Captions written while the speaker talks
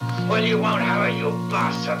Well, you won't have her, you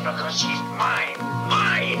bastard, because she's mine.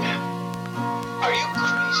 Mine! Are you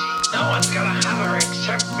crazy? No one's gonna have her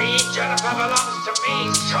except me. Jennifer belongs to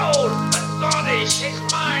me, soul and body. She's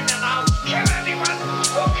mine.